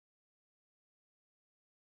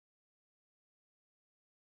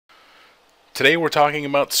Today we're talking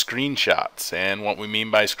about screenshots, and what we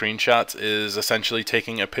mean by screenshots is essentially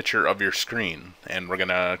taking a picture of your screen. And we're going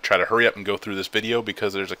to try to hurry up and go through this video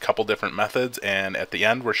because there's a couple different methods, and at the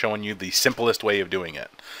end we're showing you the simplest way of doing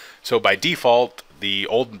it. So by default, the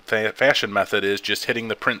old-fashioned method is just hitting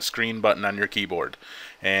the print screen button on your keyboard,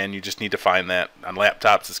 and you just need to find that. On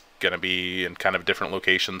laptops it's going to be in kind of different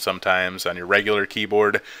locations sometimes. On your regular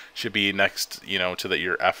keyboard should be next, to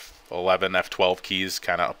your F11, F12 keys,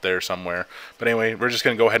 kind of up there somewhere. But anyway, we're just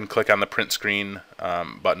going to go ahead and click on the print screen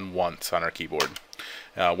button once on our keyboard.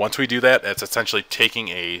 Once we do that, it's essentially taking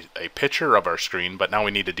a picture of our screen, but now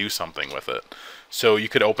we need to do something with it. So you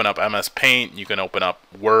could open up MS Paint, you can open up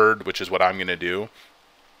Word, which is what I'm going to do.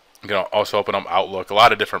 You can also open up Outlook, a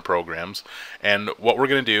lot of different programs. And what we're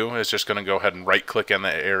going to do is just going to go ahead and right-click in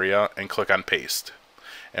the area and click on Paste.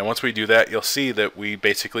 And once we do that, you'll see that we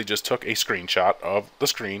basically just took a screenshot of the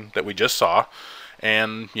screen that we just saw.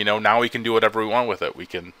 And, now we can do whatever we want with it. We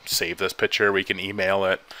can save this picture, we can email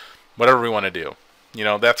it, whatever we want to do.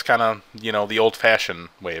 That's kind of, the old-fashioned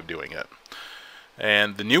way of doing it.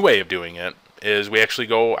 And the new way of doing it is we actually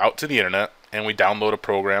go out to the internet and we download a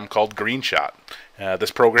program called GreenShot.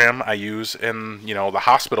 This program I use in the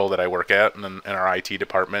hospital that I work at and in our IT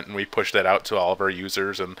department, and we push that out to all of our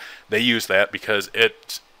users, and they use that because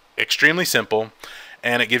it's extremely simple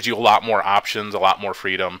and it gives you a lot more options, a lot more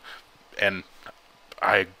freedom, and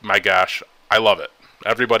my gosh, I love it.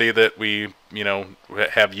 Everybody that we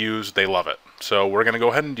have used, they love it. So we're going to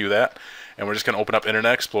go ahead and do that, and we're just going to open up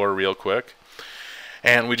Internet Explorer real quick.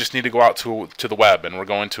 And we just need to go out to the web, and we're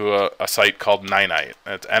going to a site called Ninite.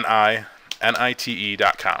 It's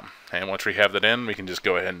NINITE.com. And once we have that in, we can just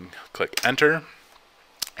go ahead and click Enter,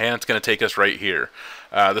 and it's going to take us right here.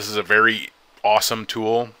 This is a very awesome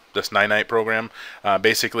tool, this Ninite program.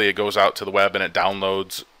 Basically, it goes out to the web and it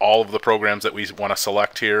downloads all of the programs that we want to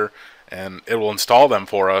select here, and it will install them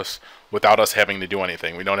for us without us having to do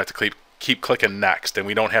anything. We don't have to keep clicking next, and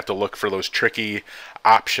we don't have to look for those tricky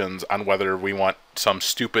options on whether we want some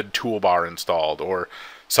stupid toolbar installed or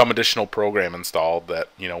some additional program installed that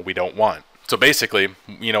we don't want. So basically,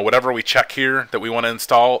 whatever we check here that we want to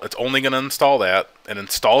install, it's only going to install that, and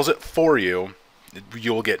installs it for you.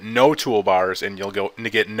 You'll get no toolbars, and you'll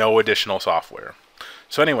get no additional software.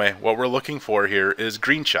 So anyway, what we're looking for here is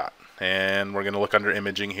GreenShot, and we're going to look under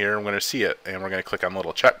imaging here, and we're going to see it, and we're going to click on the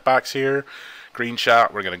little checkbox here,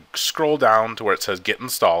 GreenShot. We're going to scroll down to where it says Get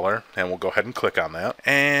Installer, and we'll go ahead and click on that.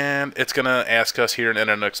 And it's going to ask us here in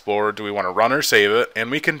Internet Explorer, do we want to run or save it?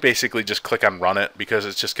 And we can basically just click on Run It, because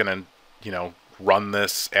it's just going to, run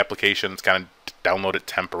this application. It's going to download it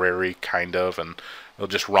temporary, kind of, and it'll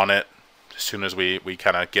just run it as soon as we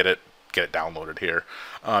kind of get it downloaded here.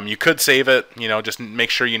 You could save it, just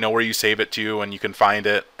make sure you know where you save it to, and you can find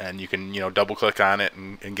it, and you can double click on it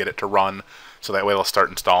and get it to run, so that way it'll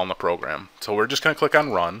start installing the program. So we're just going to click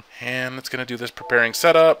on Run, and it's going to do this preparing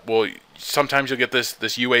setup. Well, sometimes you'll get this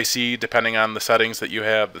UAC depending on the settings that you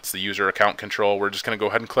have. That's the user account control. We're just going to go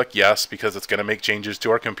ahead and click Yes, because it's going to make changes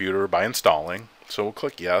to our computer by installing. So we'll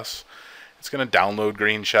click Yes. It's going to download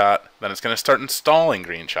GreenShot, then it's going to start installing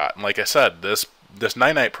GreenShot. And like I said, this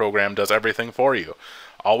Ninite program does everything for you.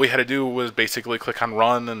 All we had to do was basically click on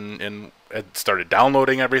Run, and it started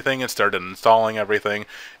downloading everything, it started installing everything,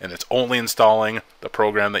 and it's only installing the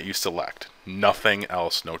program that you select. Nothing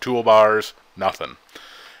else. No toolbars, nothing.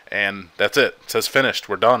 And that's it. It says finished.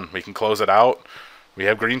 We're done. We can close it out. We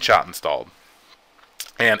have GreenShot installed.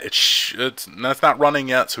 And that's not running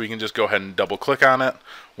yet, so we can just go ahead and double click on it.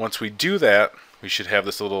 Once we do that, we should have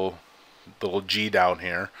this little G down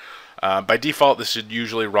here. By default, this should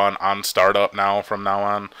usually run on startup from now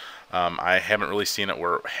on. I haven't really seen it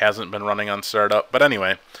where it hasn't been running on startup. But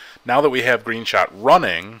anyway, now that we have GreenShot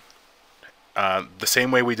running, the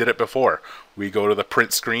same way we did it before, we go to the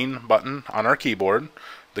print screen button on our keyboard,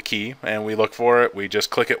 the key, and we look for it. We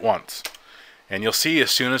just click it once. And you'll see as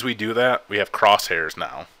soon as we do that, we have crosshairs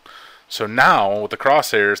now. So now, with the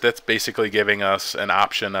crosshairs, that's basically giving us an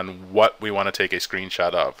option on what we want to take a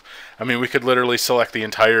screenshot of. I mean, we could literally select the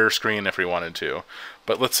entire screen if we wanted to.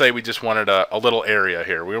 But let's say we just wanted a little area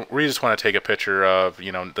here. We just want to take a picture of,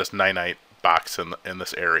 this Ninite box in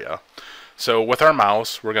this area. So with our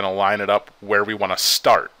mouse, we're going to line it up where we want to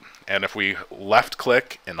start. And if we left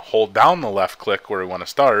click and hold down the left click where we want to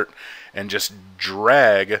start, and just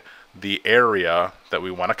drag the area that we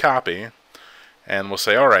want to copy, and we'll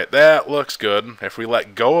say, alright, that looks good. If we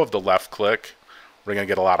let go of the left click, we're going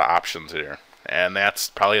to get a lot of options here. And that's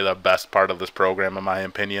probably the best part of this program, in my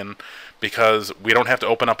opinion, because we don't have to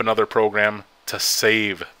open up another program to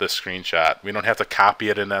save the screenshot. We don't have to copy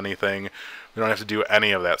it in anything. We don't have to do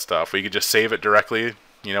any of that stuff. We could just save it directly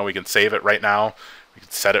You know, we can save it right now. We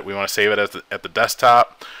can set it. We want to save it as at the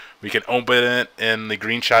desktop. We can open it in the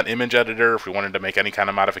GreenShot image editor if we wanted to make any kind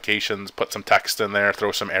of modifications, put some text in there,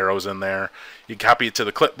 throw some arrows in there. You can copy it to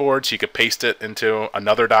the clipboard so you could paste it into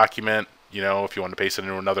another document. You know, if you wanted to paste it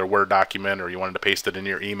into another Word document, or you wanted to paste it in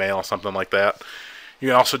your email, something like that. You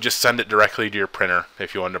can also just send it directly to your printer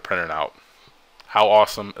if you wanted to print it out. How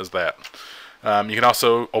awesome is that? You can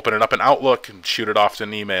also open it up in Outlook and shoot it off to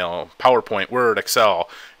an email, PowerPoint, Word, Excel.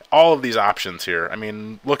 All of these options here. I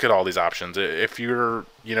mean, look at all these options. If you're,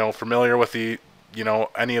 you know, familiar with the, you know,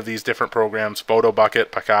 any of these different programs, PhotoBucket,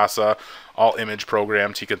 Picasa, all image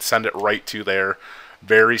programs, you can send it right to there.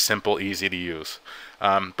 Very simple, easy to use.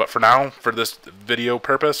 But for now, for this video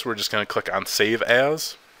purpose, we're just going to click on Save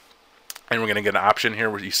As. And we're going to get an option here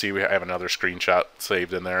where you see we have another screenshot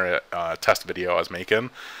saved in there, test video I was making.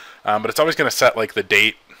 But it's always going to set like the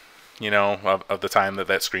date, you know, of the time that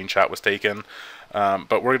that screenshot was taken.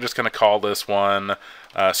 But we're just going to call this one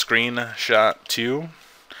Screenshot 2,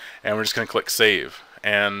 and we're just going to click Save.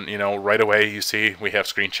 And, you know, right away you see we have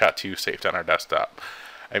Screenshot 2 saved on our desktop.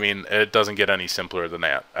 I mean, it doesn't get any simpler than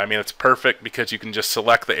that. I mean, it's perfect because you can just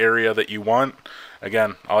select the area that you want.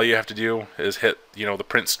 Again, all you have to do is hit, you know, the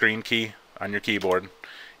print screen key on your keyboard.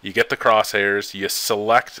 You get the crosshairs, you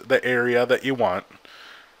select the area that you want.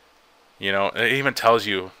 You know, it even tells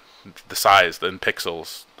you the size in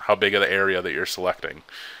pixels, how big of the area that you're selecting.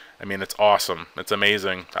 I mean, it's awesome. It's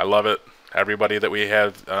amazing. I love it. Everybody that we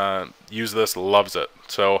have used this loves it.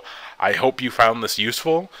 So I hope you found this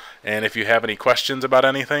useful. And if you have any questions about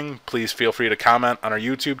anything, please feel free to comment on our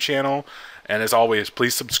YouTube channel. And as always,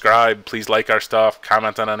 please subscribe. Please like our stuff.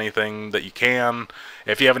 Comment on anything that you can.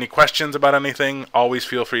 If you have any questions about anything, always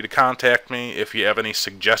feel free to contact me. If you have any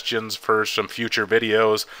suggestions for some future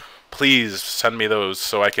videos, please send me those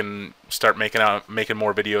so I can start making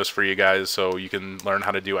more videos for you guys so you can learn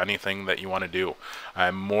how to do anything that you want to do.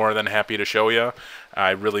 I'm more than happy to show you.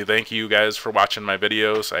 I really thank you guys for watching my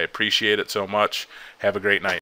videos. I appreciate it so much. Have a great night.